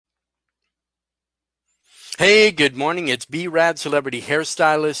Hey, good morning. It's B-Rad Celebrity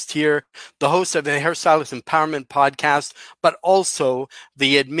Hairstylist here, the host of the Hairstylist Empowerment Podcast, but also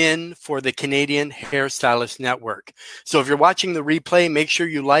the admin for the Canadian Hairstylist Network. So if you're watching the replay, make sure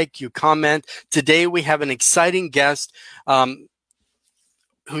you like, you comment. Today we have an exciting guest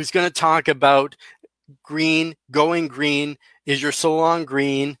who's going to talk about green, going green. Is your salon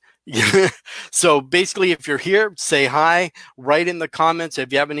green? So basically, if you're here, say hi, write in the comments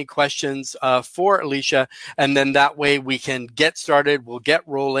if you have any questions for Alicia, and then that way we can get started, we'll get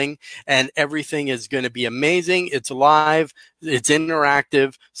rolling, and everything is going to be amazing. It's live, it's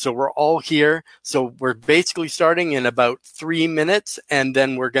interactive, so we're all here. So we're basically starting in about 3 minutes, and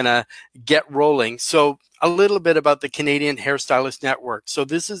then we're going to get rolling. So a little bit about the Canadian Hairstylist Network. So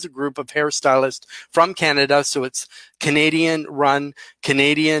this is a group of hairstylists from Canada. So it's Canadian run,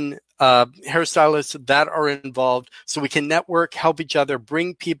 Canadian hairstylists that are involved, so we can network, help each other,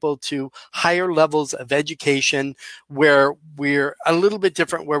 bring people to higher levels of education where we're a little bit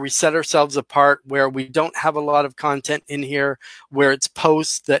different, where we set ourselves apart, where we don't have a lot of content in here, where it's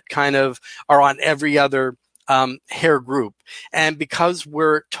posts that kind of are on every other hair group. And because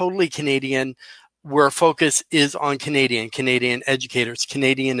we're totally Canadian, where focus is on Canadian educators,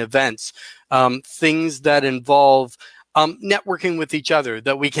 Canadian events, things that involve networking with each other,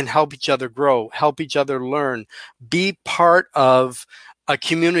 that we can help each other grow, help each other learn, be part of a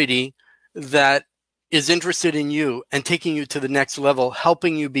community that is interested in you and taking you to the next level,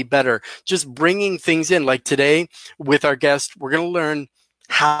 helping you be better, just bringing things in. Like today with our guest, we're going to learn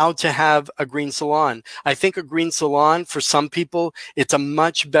how to have a green salon. I think a green salon, for some people, it's a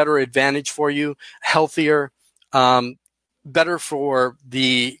much better advantage for you, healthier, better for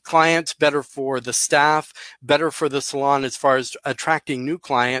the clients, better for the staff, better for the salon as far as attracting new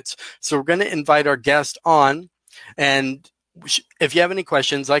clients. So we're going to invite our guest on. And if you have any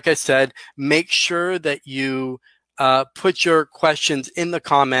questions, like I said, make sure that you put your questions in the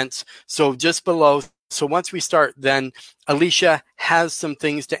comments. So just below. So once we start, then Alicia has some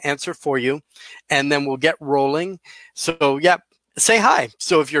things to answer for you, and then we'll get rolling. So yeah, say hi.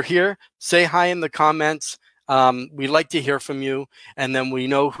 So if you're here, say hi in the comments. We'd like to hear from you, and then we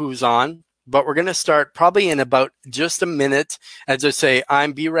know who's on. But we're going to start probably in about just a minute. As I say,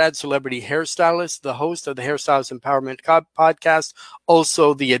 I'm B-Rad Celebrity Hairstylist, the host of the Hairstylist Empowerment Podcast,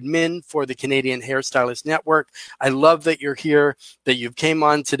 also the admin for the Canadian Hairstylist Network. I love that you're here, that you came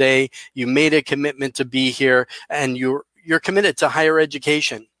on today, you made a commitment to be here, and you're committed to higher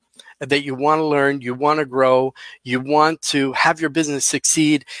education, that you want to learn, you want to grow, you want to have your business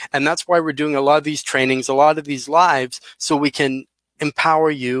succeed. And that's why we're doing a lot of these trainings, a lot of these lives, so we can empower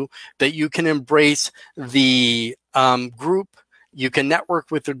you, that you can embrace the group, you can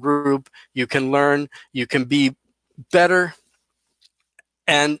network with the group, you can learn, you can be better.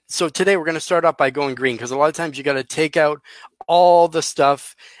 And so today we're going to start off by going green, because a lot of times you got to take out all the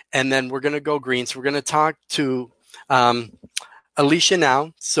stuff and then we're going to go green. So we're going to talk to Alicia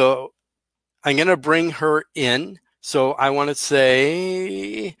now. So I'm going to bring her in. So I want to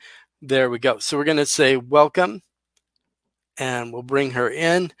say, there we go. So we're going to say welcome, and we'll bring her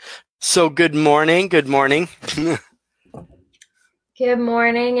in. So good morning. Good morning. Good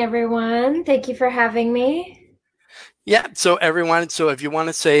morning, everyone. Thank you for having me. Yeah. So everyone, so if you want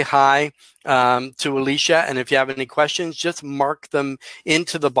to say hi to Alicia, and if you have any questions, just mark them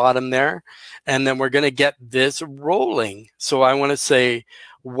into the bottom there, and then we're going to get this rolling. So I want to say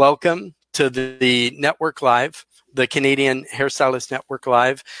welcome to the Network Live, the Canadian Hairstylist Network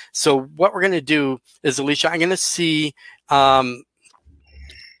Live. So what we're going to do is, Alicia, I'm going to see,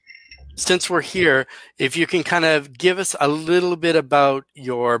 since we're here, if you can kind of give us a little bit about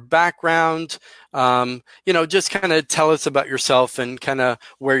your background, just kind of tell us about yourself and kind of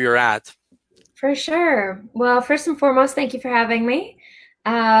where you're at. For sure. Well, first and foremost, thank you for having me.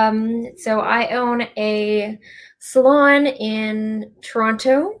 So I own a salon in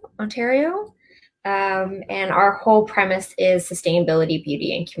Toronto, Ontario, and our whole premise is sustainability,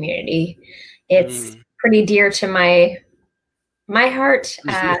 beauty, and community. It's pretty dear to my heart,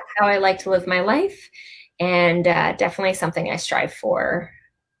 how I like to live my life, and definitely something I strive for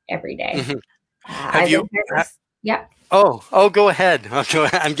every day. Have you? Yeah. Oh, go ahead.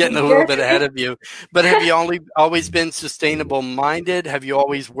 I'm getting a little bit ahead of you. But have you always been sustainable minded? Have you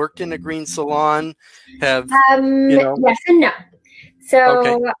always worked in a green salon? Yes and no.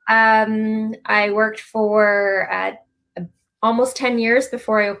 So okay. I worked for almost 10 years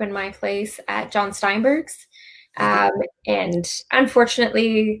before I opened my place at John Steinberg's. And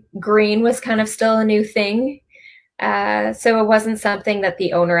unfortunately, green was kind of still a new thing. So it wasn't something that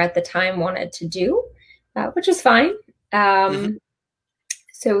the owner at the time wanted to do, which is fine.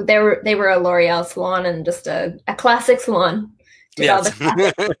 So they were a L'Oreal salon and just a classic salon. Did all the Yes.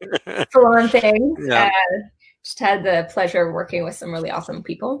 classic salon things. Yeah. Just had the pleasure of working with some really awesome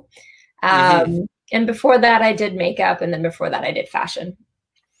people. Hmm. And before that, I did makeup, and then before that, I did fashion.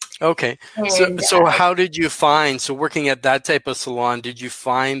 Okay. And So how did you find, so working at that type of salon, did you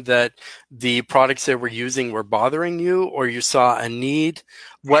find that the products they were using were bothering you, or you saw a need?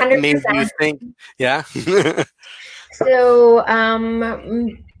 What made you 100%. think, yeah? So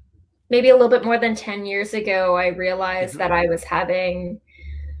maybe a little bit more than 10 years ago, I realized Mhm. that I was having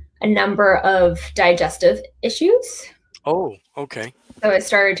a number of digestive issues. Oh, okay. So I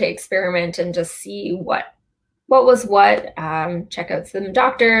started to experiment and just see what was what. Check out some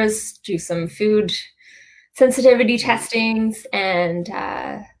doctors, do some food sensitivity Mhm. testings, and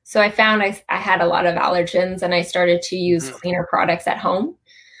so I found I had a lot of allergens, and I started to use Mhm. cleaner products at home.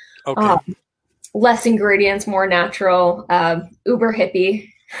 Okay. Less ingredients, more natural, uber hippie.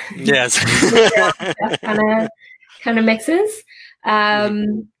 Yes. kind of mixes. Mhm.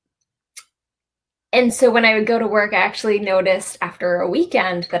 Um, and so when I would go to work, I actually noticed after a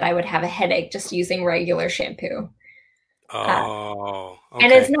weekend that I would have a headache just using regular shampoo. Uh, Oh,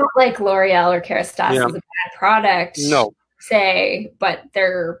 and it's okay. not like L'Oreal or Kerastase Yeah. is a bad product, No. say, but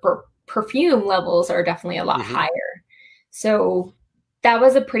their perfume levels are definitely a lot Hmm. higher. So that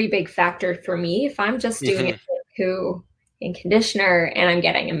was a pretty big factor for me. If I'm just doing a Hmm. shampoo and conditioner and I'm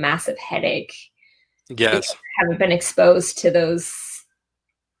getting a massive headache because Yes. I haven't been exposed to those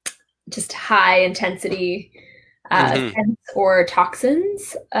just high intensity Hmm. scents or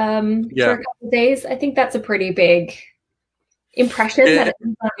toxins for Yeah. a couple of days, I think that's a pretty big impression that It, it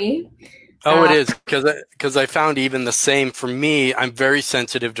was on me. oh, it Uh, is, because I found even the same for me. I'm very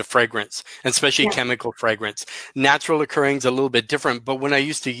sensitive to fragrance, and especially yeah, chemical fragrance. Natural occurring's a little bit different, but when I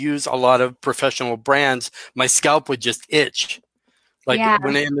used to use a lot of professional brands, my scalp would just itch, like yeah.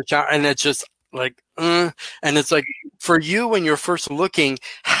 when in the shower, and it's just like, and it's like, for you when you're first looking,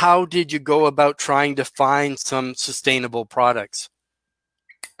 how did you go about trying to find some sustainable products?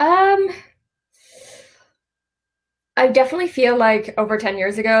 Um, I definitely feel like over 10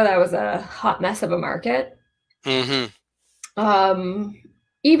 years ago, that was a hot mess of a market. Hmm. Um,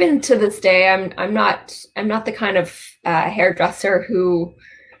 Even to this day, I'm not the kind of hairdresser who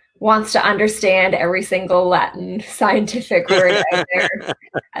wants to understand every single Latin scientific word out there.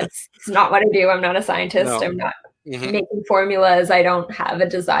 That's not what I do. I'm not a scientist. No. I'm not Hmm. making formulas. I don't have a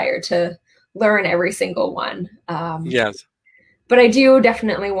desire to learn every single one. Yes. But I do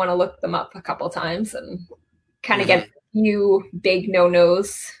definitely want to look them up a couple times and kind of get a Hmm. few big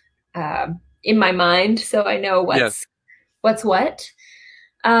no-nos in my mind so I know Yes. what's what.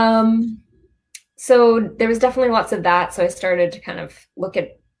 Um, so there was definitely lots of that. So I started to kind of look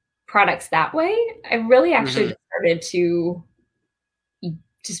at products that way. I really actually Hmm. just started to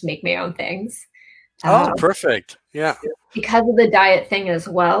just make my own things. Oh, Uh, perfect. Yeah. because of the diet thing as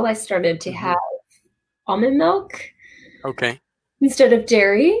well, I started to Hmm. have almond milk Okay. instead of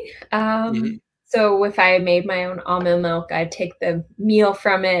dairy. Hmm. So if I made my own almond milk, I'd take the meal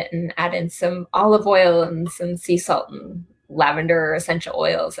from it and add in some olive oil and some sea salt and lavender essential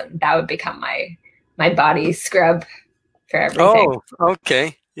oils, and that would become my body scrub for everything. Oh,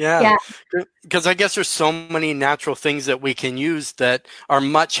 okay. Yeah. Yeah, Because I guess there's so many natural things that we can use that are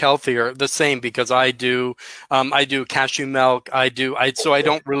much healthier. The same, because I do cashew milk. So I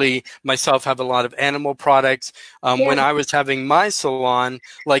don't really myself have a lot of animal products. yeah, When I was having my salon,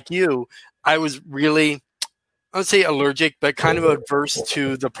 like you, I was really, I would say allergic, but kind of adverse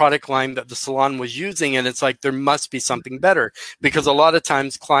to the product line that the salon was using. And it's like, there must be something better, because a lot of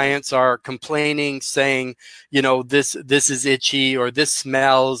times clients are complaining, saying, this is itchy, or this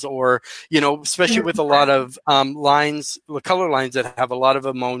smells, or, especially with a lot of lines, color lines that have a lot of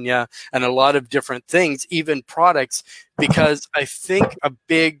ammonia and a lot of different things, even products, because I think a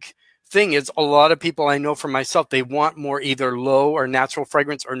big thing is, a lot of people, I know for myself, they want more either low or natural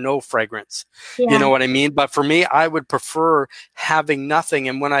fragrance or no fragrance. You know yeah, what I mean? But for me, I would prefer having nothing.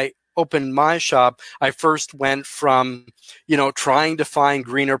 And when I opened my shop, I first went from, trying to find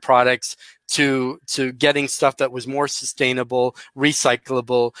greener products to getting stuff that was more sustainable,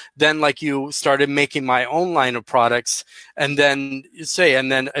 recyclable. Then, like you, started making my own line of products, and then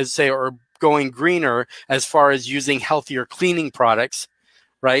or going greener as far as using healthier cleaning products,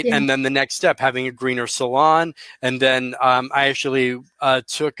 right? yeah, And then the next step, having a greener salon. And then I actually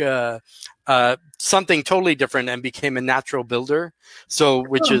took something totally different and became a natural builder. So,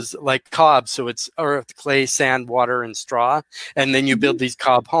 which is like cob. So it's earth, clay, sand, water, and straw. And then you build these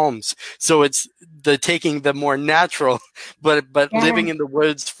cob homes. So it's the taking the more natural, but living in the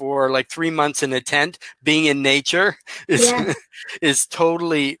woods for like 3 months in a tent, being in nature is is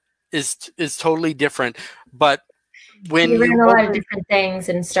totally different. But when you learn a lot of different things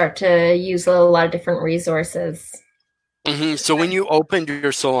and start to use a lot of different resources. So when you opened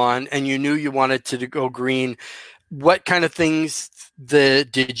your salon and you knew you wanted to go green, what kind of things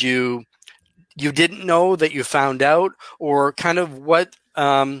did you didn't know that you found out, or kind of what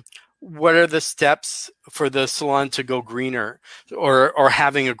are the steps for the salon to go greener, or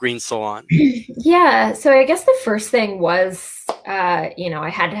having a green salon? Yeah, so I guess the first thing was, I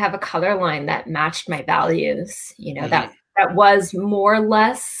had to have a color line that matched my values. That was more or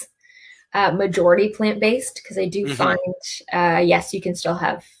less majority plant-based, because I do find, yes, you can still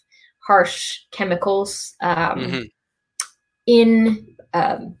have harsh chemicals in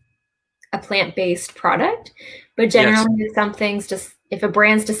a plant-based product, but generally some things, just if a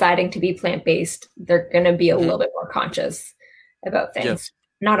brand's deciding to be plant-based, they're going to be a little bit more conscious about things.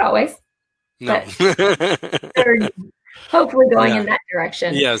 Not always. No. But they're hopefully going in that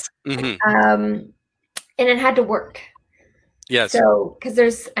direction. Yes. And it had to work. Yes. So,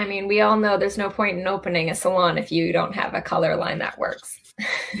 because we all know there's no point in opening a salon if you don't have a color line that works.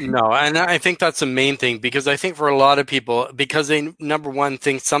 No, and I think that's the main thing, because I think for a lot of people, because they, number one,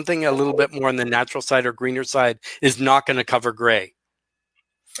 think something a little bit more on the natural side or greener side is not going to cover gray.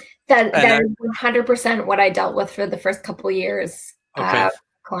 That is 100% what I dealt with for the first couple of years.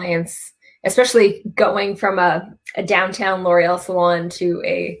 Clients, especially going from a downtown L'Oreal salon to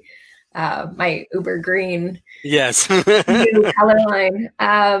my uber green new color line.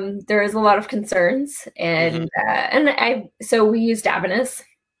 There is a lot of concerns, and so we used Davines.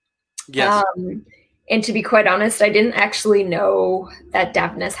 Yes. And to be quite honest, I didn't actually know that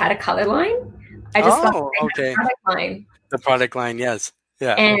Davines had a color line. I just thought they had a product line. The product line, yes.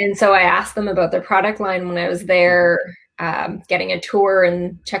 Yeah. And so I asked them about their product line when I was there, getting a tour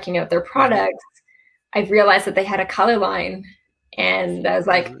and checking out their products. I realized that they had a color line, and I was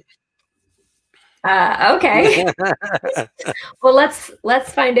like, okay. Well,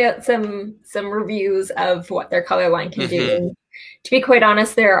 let's find out some reviews of what their color line can do. And to be quite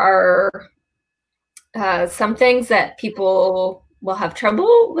honest, there are some things that people will have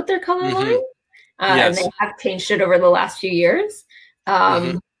trouble with their color line, and they have changed it over the last few years.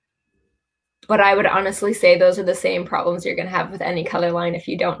 But I would honestly say those are the same problems you're going to have with any color line if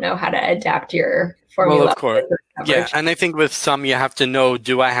you don't know how to adapt your formula. Well, of course. Yeah, and I think with some you have to know,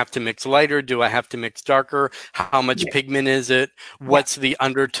 do I have to mix lighter? Do I have to mix darker? How much pigment is it? What's the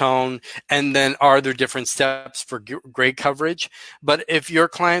undertone? And then are there different steps for gray coverage? But if your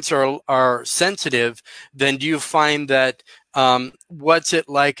clients are sensitive, then do you find that what's it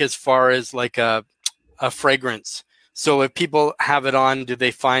like as far as like a fragrance? So if people have it on, do they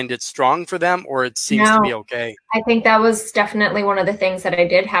find it strong for them, or it seems to be okay? I think that was definitely one of the things that I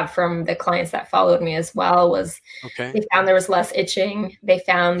did have from the clients that followed me as well, was they found there was less itching. They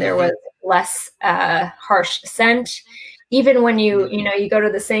found there was less harsh scent. Even when you go to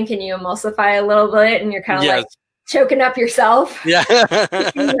the sink and you emulsify a little bit and you're kind of like choking up yourself. Yeah.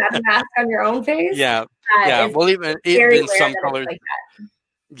 You have a mask on your own face. Yeah. Well, even some colors. Like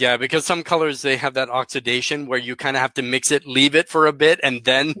yeah, because some colors, they have that oxidation where you kind of have to mix it, leave it for a bit, and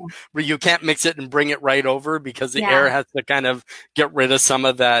then you can't mix it and bring it right over, because the air has to kind of get rid of some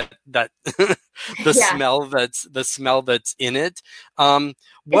of that smell that's in it. What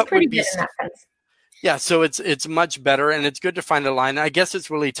pretty would be good in that sense. Yeah, so it's much better, and it's good to find a line. I guess it's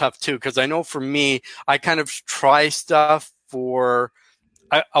really tough too, because I know for me, I kind of try stuff for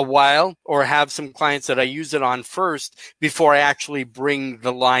a while, or have some clients that I use it on first before I actually bring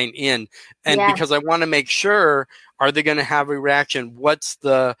the line in. And because I want to make sure, are they going to have a reaction? What's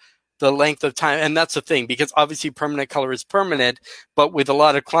the length of time? And that's the thing, because obviously permanent color is permanent, but with a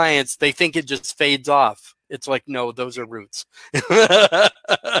lot of clients, they think it just fades off. It's like, no, those are roots. I've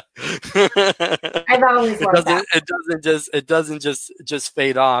always loved that. It doesn't just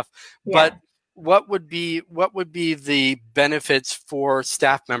fade off. But what would be the benefits for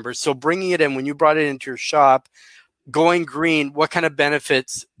staff members? So bringing it in, when you brought it into your shop, going green, what kind of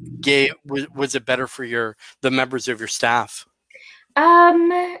benefits was it better for the members of your staff?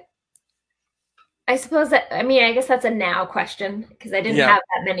 I suppose that, I guess that's a now question, because I didn't have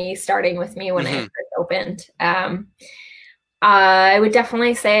that many starting with me when I first opened. I would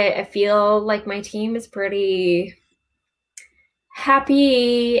definitely say I feel like my team is pretty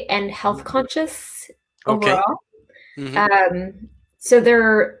happy and health conscious overall. So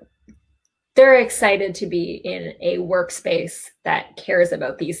they're excited to be in a workspace that cares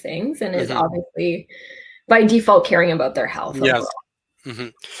about these things and is obviously by default caring about their health Yes.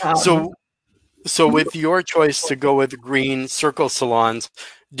 overall. So with your choice to go with green circle salons,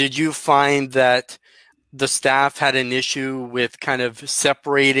 did you find that the staff had an issue with kind of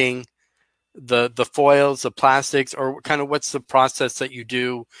separating the foils, the plastics, or kind of what's the process that you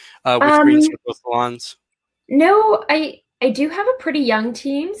do with green circle salons? No, I do have a pretty young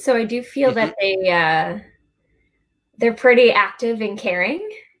team, so I do feel that they're pretty active and caring.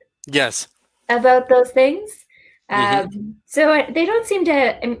 Yes. About those things. So they don't seem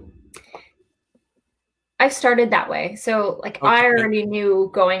to. I've started that way. So like I already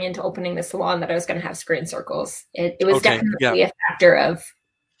knew going into opening the salon that I was going to have screen circles. It was definitely a factor of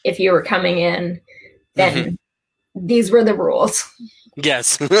if you were coming in, then these were the rules.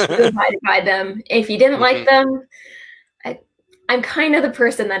 Yes. You abided by them. If you didn't like them, I'm kind of the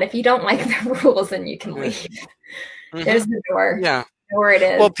person that if you don't like the rules, then you can leave. There's the door. Yeah. Where it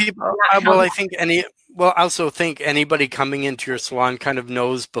is. Well, people. I also think anybody coming into your salon kind of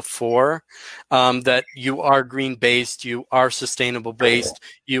knows before that you are green based, you are sustainable based,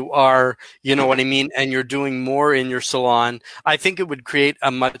 you are, you know what I mean, and you're doing more in your salon. I think it would create a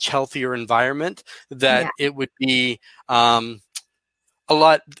much healthier environment. That it would be the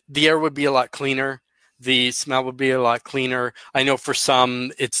air would be a lot cleaner. The smell would be a lot cleaner. I know for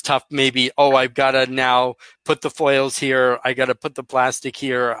some it's tough. Maybe, I've got to now put the foils here. I got to put the plastic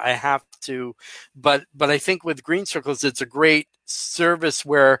here. I have to. But I think with Green Circles, it's a great service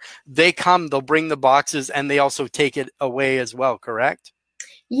where they come, they'll bring the boxes, and they also take it away as well, correct?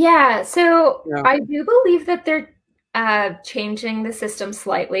 Yeah. So I do believe that they're changing the system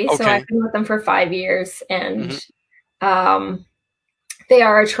slightly. So I've been with them for 5 years, and they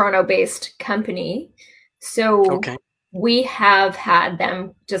are a Toronto-based company. So we have had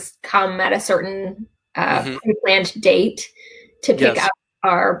them just come at a certain pre-planned date to pick up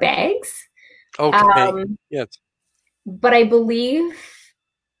our bags. Yes. But I believe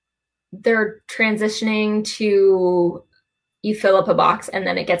they're transitioning to you fill up a box and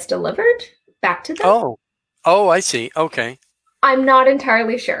then it gets delivered back to them. Oh, I see. Okay. I'm not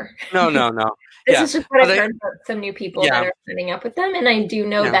entirely sure. No. This is just what I've heard about some new people that are signing up with them. And I do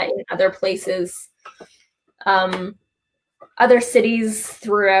know that in other places, other cities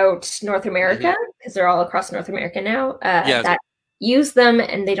throughout North America, because they're all across North America now, that use them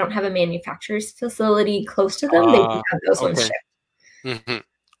and they don't have a manufacturer's facility close to them. They do have those ones shipped.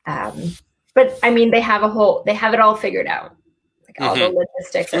 But I mean, they have it all figured out. Like all the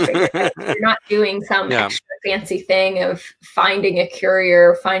logistics are figured out. You're not doing some extra fancy thing of finding a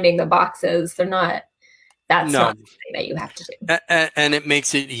courier, finding the boxes. That's not something that you have to do. And it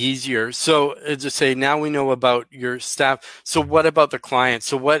makes it easier. So as I say, now we know about your staff. So what about the clients?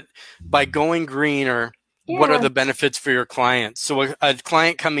 So by going greener, what are the benefits for your clients? So a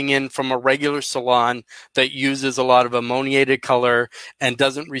client coming in from a regular salon that uses a lot of ammoniated color and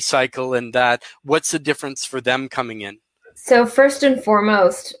doesn't recycle and that, what's the difference for them coming in? So first and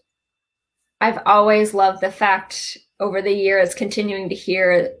foremost, I've always loved the fact over the years, continuing to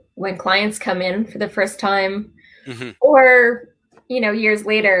hear when clients come in for the first time or, years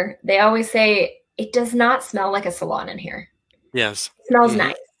later, they always say, it does not smell like a salon in here. Yes. It smells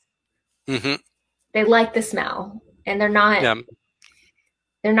nice. They like the smell and they're not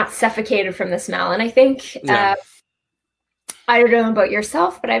suffocated from the smell. And I think, I don't know about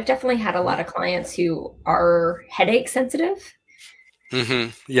yourself, but I've definitely had a lot of clients who are headache sensitive.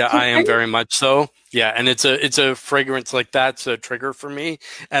 Yeah, I am very much so. Yeah, and it's a fragrance like that's a trigger for me.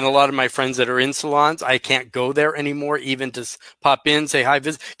 And a lot of my friends that are in salons, I can't go there anymore, even to pop in, say hi,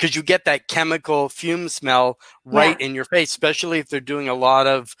 visit, because you get that chemical fume smell right in your face, especially if they're doing a lot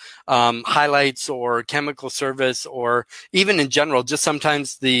of highlights or chemical service, or even in general, just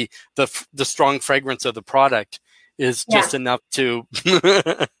sometimes the strong fragrance of the product is just enough to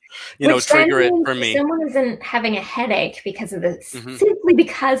trigger it for me. If someone isn't having a headache because of this, simply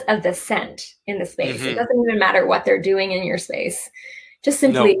because of the scent in the space. It doesn't even matter what they're doing in your space. Just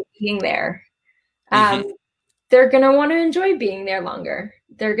simply being there. They're going to want to enjoy being there longer.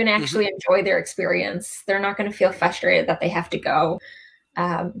 They're going to actually enjoy their experience. They're not going to feel frustrated that they have to go.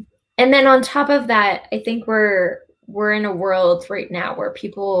 And then on top of that, I think we're in a world right now where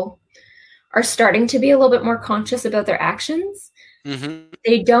people are starting to be a little bit more conscious about their actions.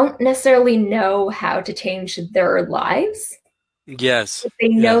 They don't necessarily know how to change their lives. Yes. But they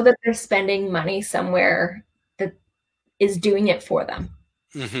know that they're spending money somewhere that is doing it for them.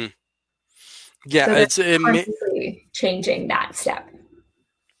 Yeah, so it's constantly changing that step.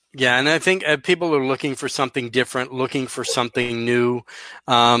 Yeah, and I think people are looking for something different, looking for something new.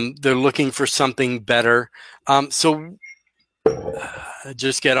 They're looking for something better. So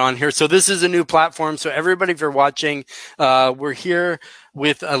just get on here. So this is a new platform. So everybody, if you're watching, we're here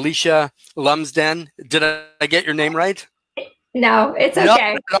with Alicia Lumsden. Did I get your name right? No, it's No,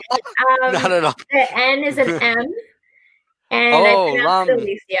 okay. not at all. The N is an M, and I Oh, pronounce it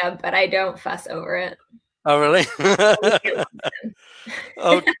Alicia, but I don't fuss over it. Oh, really?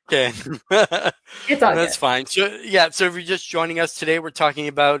 Okay. It's all That's good. fine. So, yeah, so if you're just joining us today, we're talking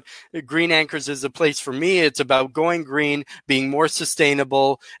about Green Anchors is a place for me. It's about going green, being more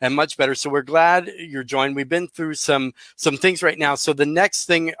sustainable and much better. So we're glad you're joined. We've been through some things right now. So the next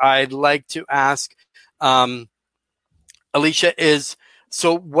thing I'd like to ask Alicia is,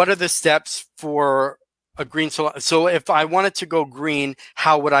 so what are the steps for a green salon? So if I wanted to go green,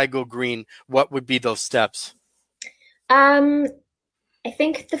 how would I go green? What would be those steps? I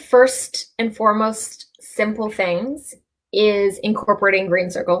think the first and foremost simple things is incorporating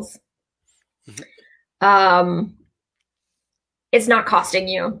green circles. Mm-hmm. It's not costing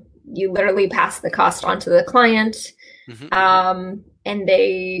you. You literally pass the cost on to the client. Mm-hmm. And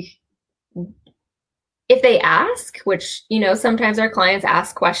if they ask, which, sometimes our clients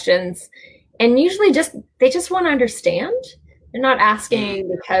ask questions, and usually they just want to understand. They're not asking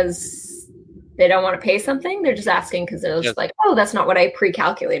because they don't want to pay something. They're just asking because they're just like, oh, that's not what I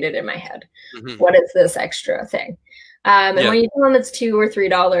pre-calculated in my head. Mm-hmm. What is this extra thing? And when you do one that's $2 or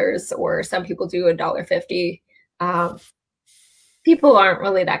 $3, or some people do $1.50, people aren't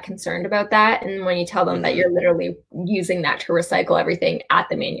really that concerned about that. And when you tell them that you're literally using that to recycle everything at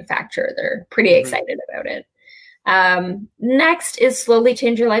the manufacturer, they're pretty excited about it. Next is slowly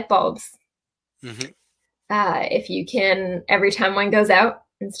change your light bulbs. If you can, every time one goes out,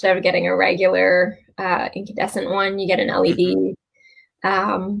 instead of getting a regular incandescent one, you get an LED.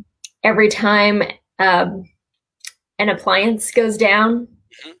 Every time an appliance goes down,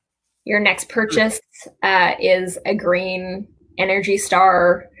 your next purchase is a green Energy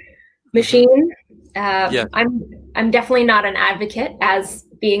Star machine. I'm definitely not an advocate as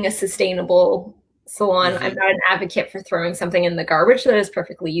being a sustainable salon. I'm not an advocate for throwing something in the garbage that is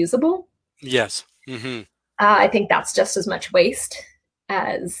perfectly usable. Yes. I think that's just as much waste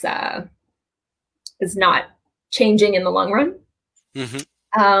as is not changing in the long run.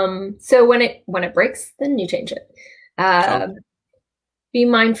 So when it breaks, then you change it. Be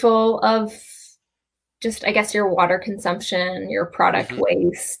mindful of just, I guess, your water consumption, your product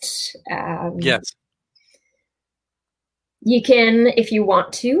waste. Yes. You can, if you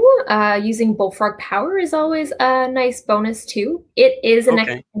want to, using Bullfrog Power is always a nice bonus too. It is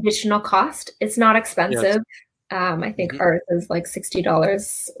an additional cost. It's not expensive. Yes. I think ours is like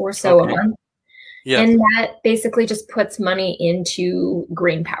 $60 or so a month. Yes. And that basically just puts money into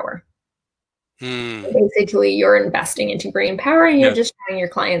green power. So basically, you're investing into green power, and you're just showing your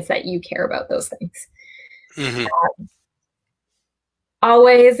clients that you care about those things.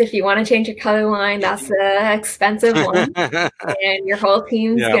 Always, if you want to change your color line, that's an expensive one, and your whole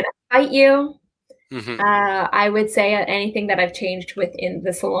team's going to fight you. I would say anything that I've changed within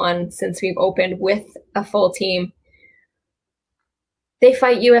the salon since we've opened with a full team, they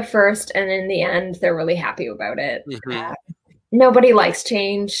fight you at first, and in the end, they're really happy about it. Nobody likes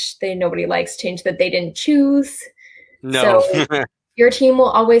change. Nobody likes change that they didn't choose. No. So your team will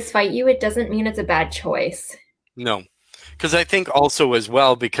always fight you. It doesn't mean it's a bad choice. No. Because I think also as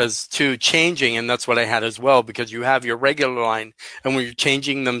well, because to changing, and that's what I had as well, because you have your regular line, and when you're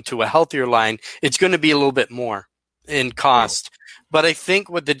changing them to a healthier line, it's going to be a little bit more in cost. But I think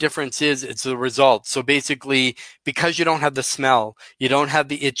what the difference is, it's the result. So basically, because you don't have the smell, you don't have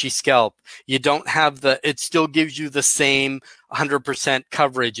the itchy scalp, you don't have it still gives you the same 100%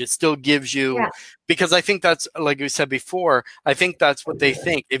 coverage. It still gives you, because I think that's, like we said before, I think that's what they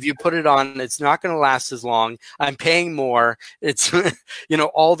think. If you put it on, it's not going to last as long. I'm paying more. It's,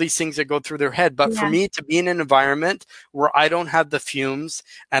 all these things that go through their head. But for me to be in an environment where I don't have the fumes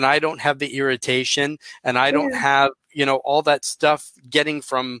and I don't have the irritation and I don't have, all that stuff getting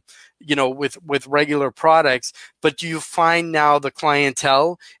from, with regular products, but do you find now the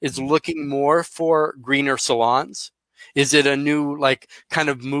clientele is looking more for greener salons? Is it a new, kind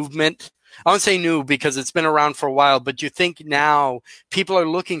of movement? I won't say new because it's been around for a while, but do you think now people are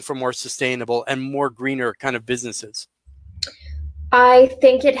looking for more sustainable and more greener kind of businesses? I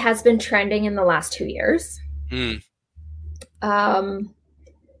think it has been trending in the last 2 years.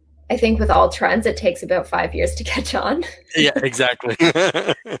 I think with all trends, it takes about 5 years to catch on. Yeah, exactly.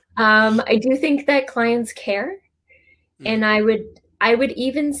 I do think that clients care. And I would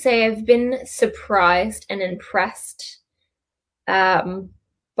even say I've been surprised and impressed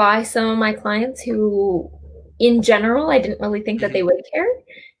by some of my clients who, in general, I didn't really think that they would care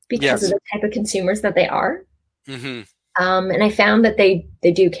because of Yes. the type of consumers that they are. Hmm. And I found that they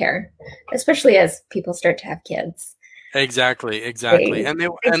do care, especially as people start to have kids. Exactly, exactly. They And they they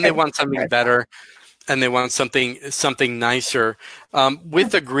start to want something care. better, and they want something nicer.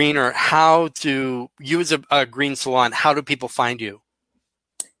 With a greener, how to use a green salon? How do people find you?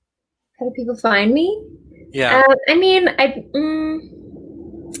 How do people find me? Yeah. I mean,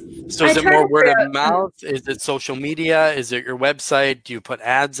 So I is it try more to word put of out, mouth? Is it social media? Is it your website? Do you put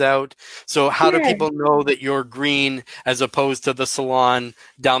ads out? So how do yeah, people know that you're green as opposed to the salon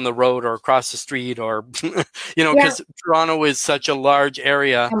down the road or across the street or, yeah. because Toronto is such a large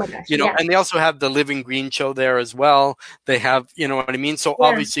area, Oh my gosh, yeah, and they also have the Living Green show there as well. They have, you know what I mean? So yeah.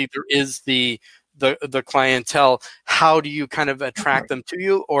 obviously there is the clientele. How do you kind of attract them to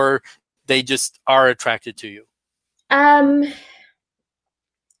you, or they just are attracted to you? Um,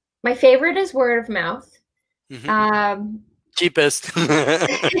 my favorite is word of mouth. Hmm. Um, Cheapest,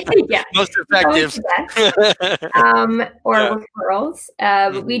 yeah, most it's always effective. the best. Yeah. Or referrals.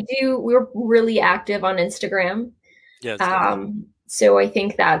 Hmm. We're really active on Instagram. Yes, definitely. So I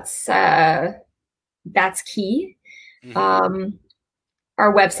think that's key. Hmm. Um,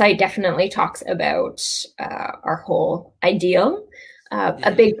 our website definitely talks about our whole ideal. A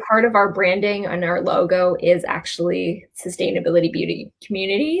Hmm. big part of our branding and our logo is actually sustainability beauty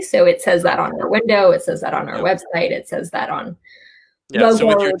community. So it says that on our window, it says that on our Yeah. website, it says that on Yeah. So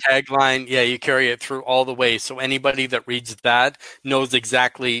with your logos. tagline, yeah, you carry it through all the way. So anybody that reads that knows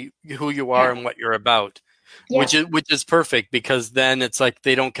exactly who you are Yeah, and what you're about, yeah. which is perfect because then it's like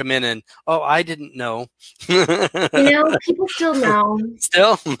they don't come in and, oh, I didn't know. People still know.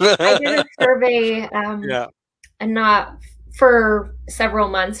 Still. I did a survey, Yeah. and not for several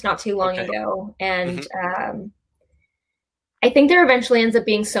months, not too long Okay. ago, Hmm. and I think there eventually ends up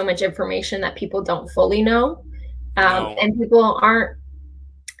being so much information that people don't fully know, No. and people aren't.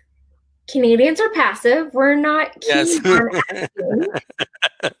 Canadians are passive. We're not Yes. keen on asking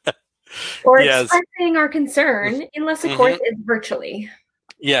or Yes. expressing our concern, unless, of course, Hmm. it's virtually.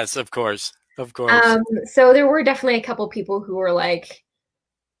 Yes, of course. Of course. So there were definitely a couple people who were like,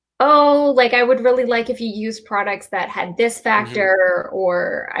 oh, like I would really like if you use products that had this Hmm. factor,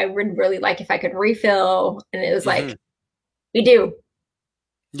 or I would really like if I could refill. And it was Hmm. like, we do.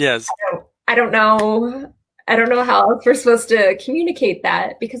 Yes. I don't know. I don't know how else we're supposed to communicate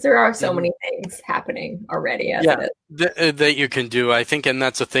that because there are so Hmm. many things happening already as it Yeah, is. that you can do. I think, and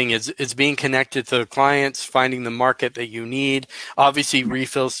that's the thing is being connected to the clients, finding the market that you need. Obviously,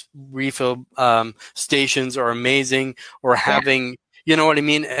 refill stations are amazing, or Yeah, having, you know what I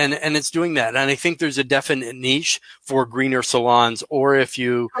mean, and it's doing that. And I think there's a definite niche for greener salons, or if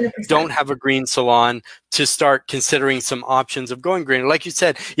you 100%. don't have a green salon, to start considering some options of going greener. Like you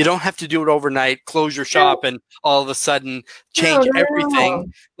said, you don't have to do it overnight, close your No, shop, and all of a sudden no, change no, everything. no.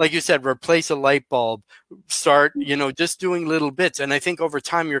 Like you said, replace a light bulb, start, just doing little bits. And I think over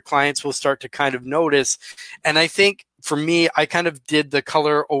time, your clients will start to kind of notice. And I think for me, I kind of did the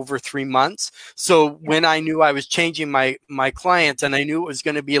color over 3 months. So when I knew I was changing my clients and I knew it was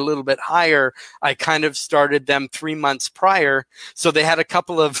going to be a little bit higher, I kind of started them 3 months prior. So they had a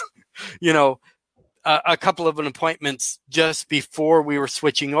couple of, you know, a couple of appointments just before we were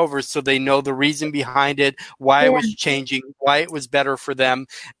switching over, so they know the reason behind it, why I Yeah, was changing, why it was better for them.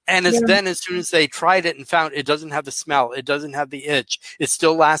 And yeah, as soon as they tried it and found it doesn't have the smell, it doesn't have the itch, it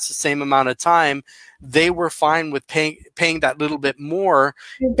still lasts the same amount of time, they were fine with paying that little bit more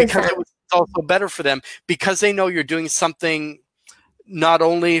because 100%. it was also better for them, because they know you're doing something not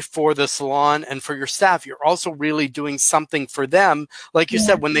only for the salon and for your staff, you're also really doing something for them. Like you Yeah,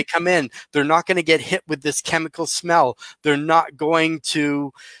 said, when they come in, they're not going to get hit with this chemical smell. They're not going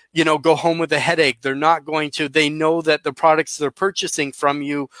to, go home with a headache. They're not going to, they know that the products they're purchasing from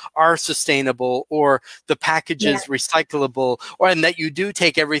you are sustainable, or the package yeah, is recyclable, and that you do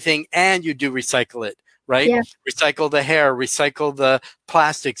take everything and you do recycle it, right? yeah. Recycle the hair, recycle the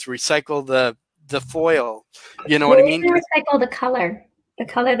plastics, recycle the foil. You know what I We'll mean? even recycle the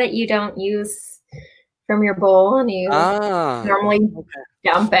color that you don't use from your bowl and you Ah, normally okay.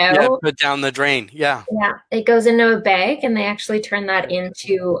 dump Yeah, out. put down the drain. Yeah. Yeah, it goes into a bag and they actually turn that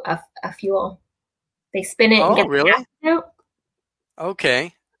into a fuel. They spin it and Oh, get the really? gas out,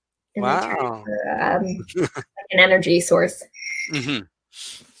 Okay. and they turn it Wow. into like an energy source. Hmm.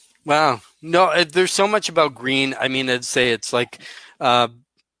 Wow. No, there's so much about green. I mean, I'd say it's uh,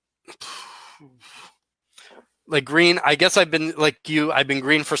 like green. I guess I've been like you. I've been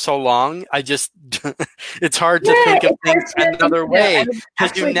green for so long. I just, it's hard to Yeah, think of it's things hard to think another about. I way was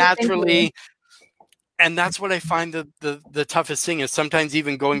because you actually just thinking, naturally, And that's what I find the toughest thing is sometimes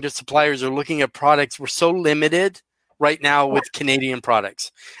even going to suppliers or looking at products. We're so limited right now with Canadian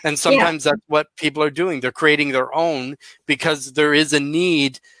products. And sometimes that's what people are doing. They're creating their own because there is a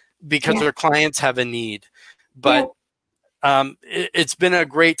need, because their clients have a need. But it's been a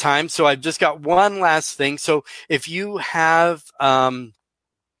great time. So I've just got one last thing. So if you have,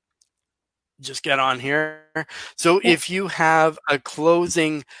 just get on here. So if you have a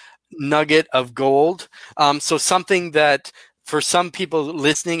closing nugget of gold, so something that for some people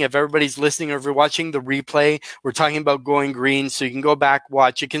listening, if everybody's listening or if you're watching the replay, we're talking about going green, so you can go back,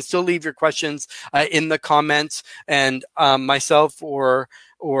 watch. You can still leave your questions in the comments, and myself or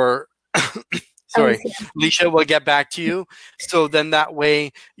sorry, Alicia will get back to you. So then that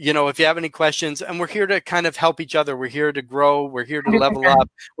way, you know, if you have any questions, and we're here to kind of help each other. We're here to grow. We're here to level up.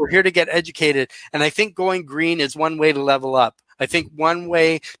 We're here to get educated. And I think going green is one way to level up. I think one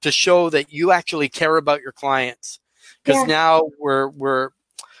way to show that you actually care about your clients. Because now we're,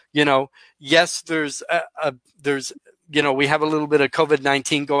 you know, yes, there's you know, we have a little bit of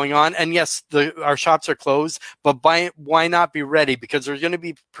COVID-19 going on, and yes, our shops are closed, but why not be ready? Because there's going to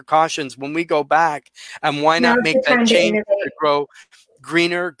be precautions when we go back, and why not make that change to grow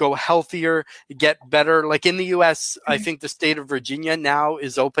greener, go healthier, get better? Like in the US, I think the state of Virginia now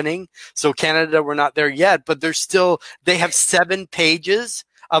is opening. So Canada, we're not there yet, but they have 7 pages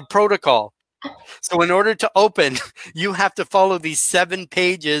of protocol. So in order to open, you have to follow these 7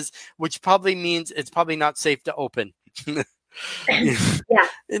 pages, which probably means it's probably not safe to open.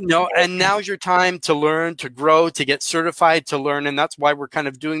 No, and now's your time to learn, to grow, to get certified, to learn. And that's why we're kind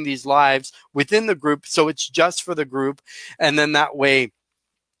of doing these lives within the group. So it's just for the group. And then that way,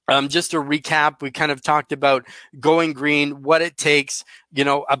 just to recap, we kind of talked about going green, what it takes, you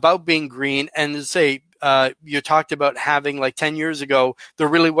know, about being green, and to say, you talked about having like 10 years ago, there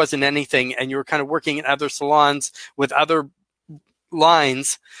really wasn't anything, and you were kind of working in other salons with other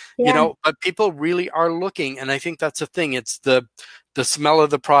lines, you know, but people really are looking. And I think that's the thing. It's the smell of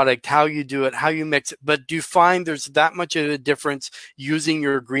the product, how you do it, how you mix it. But do you find there's that much of a difference using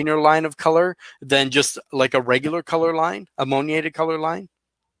your greener line of color than just like a regular color line, ammoniated color line?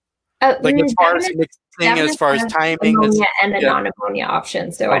 Like as far as mixing, as far as timing, ammonia and a non-ammonia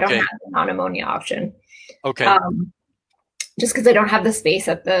option. So I don't have the non-ammonia option. Okay. Just because I don't have the space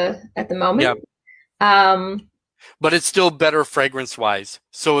at the moment. But it's still better fragrance-wise.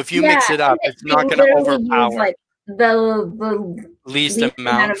 So if you mix it up, it's not going to overpower. Like the least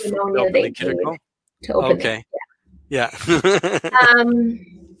amount of ammonia they need to open it. Yeah.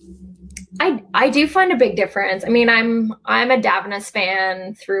 I do find a big difference. I mean, I'm a Davines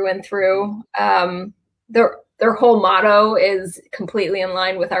fan through and through. Their whole motto is completely in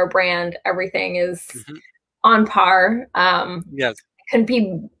line with our brand. Everything is on par. Yes.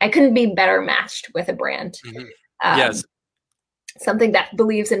 I couldn't be better matched with a brand. Yes. Something that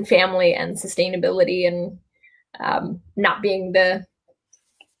believes in family and sustainability and not being the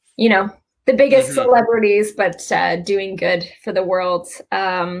biggest celebrities, but doing good for the world.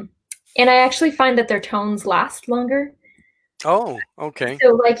 And I actually find that their tones last longer. Oh, okay.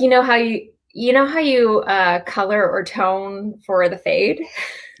 So like, you know how you color or tone for the fade?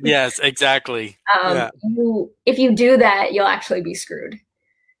 Yes, exactly. If you do that, you'll actually be screwed.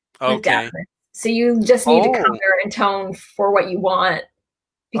 Okay. So you just need to color and tone for what you want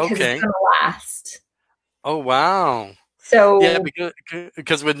because it's going to last. Oh, wow. So yeah,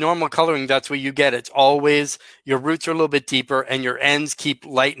 because with normal coloring, that's what you get. It's always your roots are a little bit deeper and your ends keep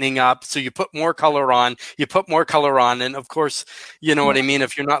lightening up. So you put more color on, and of course, you know what I mean.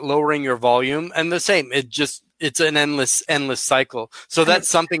 If you're not lowering your volume, and the same, it's an endless cycle. So that's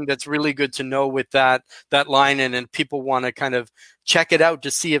something that's really good to know with that line, and people want to kind of check it out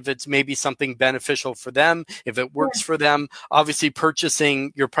to see if it's maybe something beneficial for them, if it works for them. Obviously,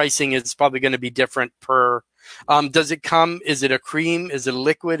 your pricing is probably going to be different per. Does it come? Is it a cream? Is it a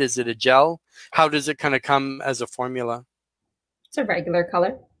liquid? Is it a gel? How does it kind of come as a formula? It's a regular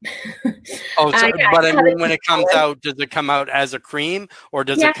color. But I mean, when it comes out, does it come out as a cream, or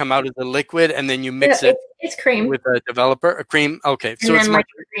does it come out as a liquid and then you mix it? It's cream with a developer. A cream, okay. So it's like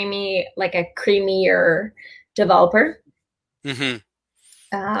a creamier developer. Mm-hmm.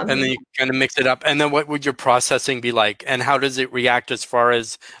 And then you kind of mix it up. And then what would your processing be like? And how does it react as far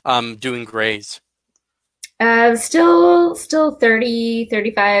as doing grays? Still 30,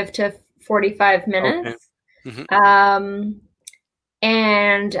 35 to 45 minutes. Okay. Mm-hmm.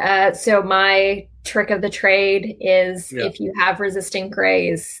 So my trick of the trade is if you have resistant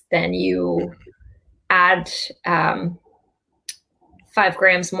grays, then you add 5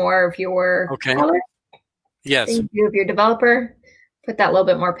 grams more of your color. Yes. You do of your developer, put that little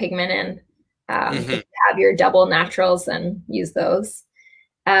bit more pigment in. If you have your double naturals, then use those.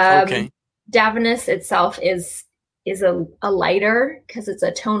 Davines itself is a lighter because it's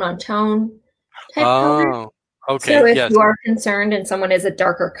a tone on tone type color. Okay. So if you are concerned and someone is a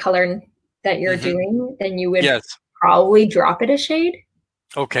darker color that you're doing, then you would probably drop it a shade.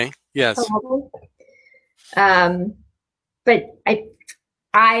 Okay. Yes. But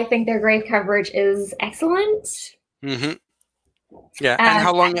I think their gray coverage is excellent. Yeah. And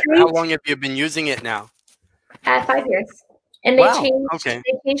how long have you been using it now? 5 years. And they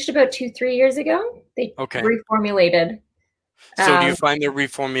changed about 2-3 years ago. They reformulated. So do you find the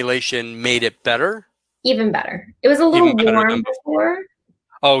reformulation made it better? Even better. It was a little warm before.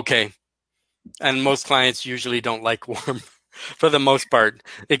 Okay. And most clients usually don't like warm for the most part.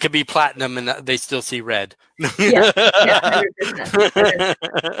 It could be platinum and they still see red. Yeah,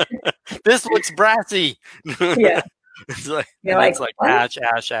 100%. This looks brassy. Yeah. It's like ash.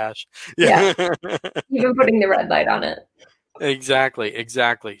 Yeah. Even putting the red light on it. Exactly.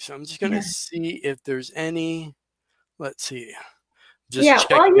 So I'm just going to see if there's any, let's see.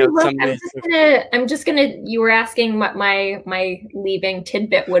 While you look, I'm just gonna, you were asking what my leaving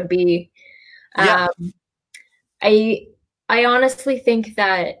tidbit would be. I honestly think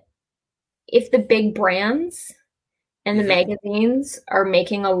that if the big brands and the magazines are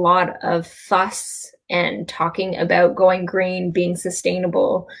making a lot of fuss and talking about going green, being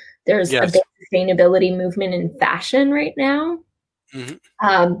sustainable, there's a big sustainability movement in fashion right now.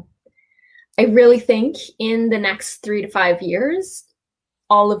 I really think in the next 3 to 5 years,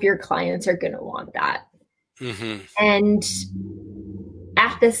 all of your clients are going to want that. And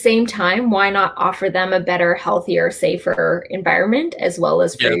at the same time, why not offer them a better, healthier, safer environment as well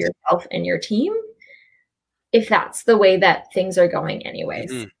as for yourself and your team, if that's the way that things are going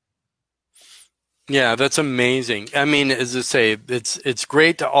anyways. Yeah, that's amazing. I mean, as I say, it's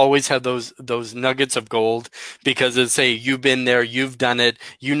great to always have those nuggets of gold because, as I say, you've been there, you've done it,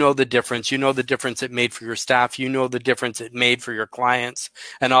 you know the difference. You know the difference it made for your staff. You know the difference it made for your clients,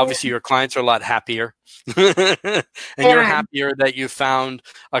 and obviously your clients are a lot happier. And you're happier that you found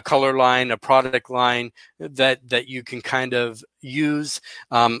a color line, a product line that you can kind of use.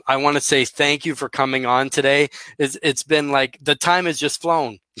 I want to say thank you for coming on today. It's been like the time has just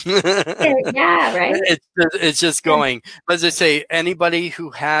flown. Yeah, right. It's just going. As I say, anybody who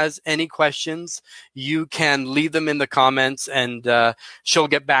has any questions, you can leave them in the comments and she'll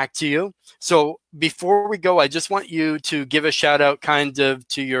get back to you. So before we go, I just want you to give a shout out kind of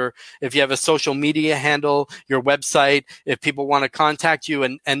to your, if you have a social media handle, your website, if people want to contact you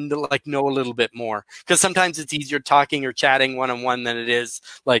and like know a little bit more, because sometimes it's easier talking or chatting one-on-one than it is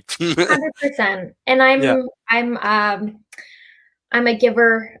like 100%. And I'm a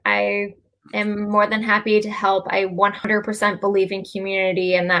giver. I am more than happy to help. I 100% believe in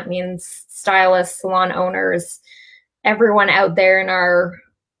community, and that means stylists, salon owners, everyone out there in our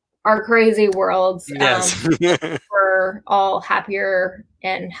crazy worlds. We're all happier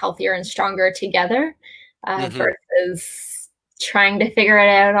and healthier and stronger together versus trying to figure it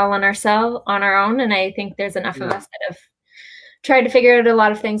out all on our own. And I think there's enough of us that have tried to figure out a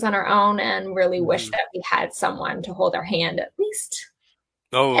lot of things on our own and really wish that we had someone to hold our hand at least.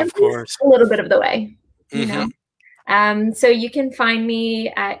 Of course. A little bit of the way, you know. So you can find me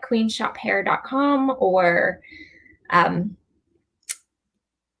at queenshophair.com or I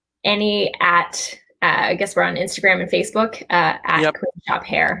guess we're on Instagram and Facebook at Queen Shop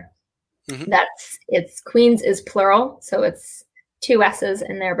Hair. It's Queens is plural, so it's 2 S's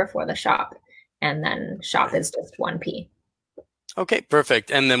in there before the shop, and then shop is just 1 P. Okay,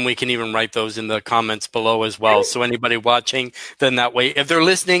 perfect. And then we can even write those in the comments below as well. So anybody watching, then that way, if they're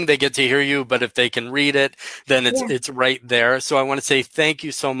listening, they get to hear you. But if they can read it, then it's right there. So I want to say thank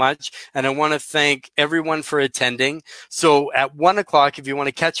you so much. And I want to thank everyone for attending. So at 1:00, if you want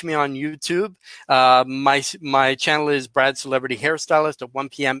to catch me on YouTube, my channel is Brad Celebrity Hairstylist at 1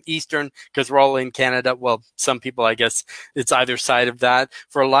 p.m. Eastern, because we're all in Canada. Well, some people, I guess it's either side of that,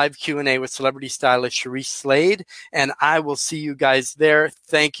 for a live Q&A with celebrity stylist Cherise Slade. And I will see you guys there.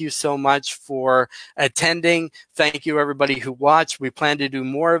 Thank you so much for attending. Thank you, everybody who watched. We plan to do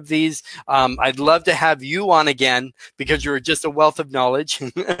more of these. I'd love to have you on again because you're just a wealth of knowledge.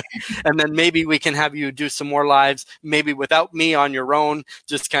 And then maybe we can have you do some more lives, maybe without me, on your own,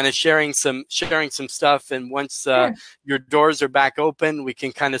 just kind of sharing some stuff. And once your doors are back open, we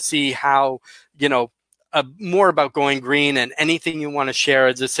can kind of see how, more about going green and anything you want to share.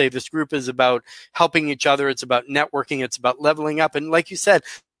 As I say, this group is about helping each other. It's about networking. It's about leveling up. And like you said,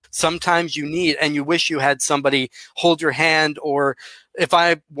 sometimes you need, and you wish you had somebody hold your hand, or if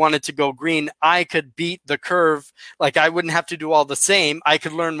I wanted to go green, I could beat the curve. Like I wouldn't have to do all the same. I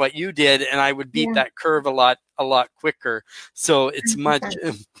could learn what you did and I would beat that curve a lot quicker. So it's much,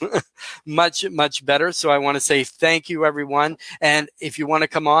 much better. So I want to say thank you, everyone. And if you want to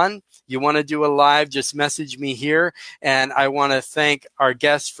come on, you want to do a live, just message me here. And I want to thank our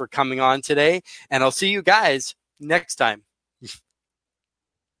guests for coming on today. And I'll see you guys next time.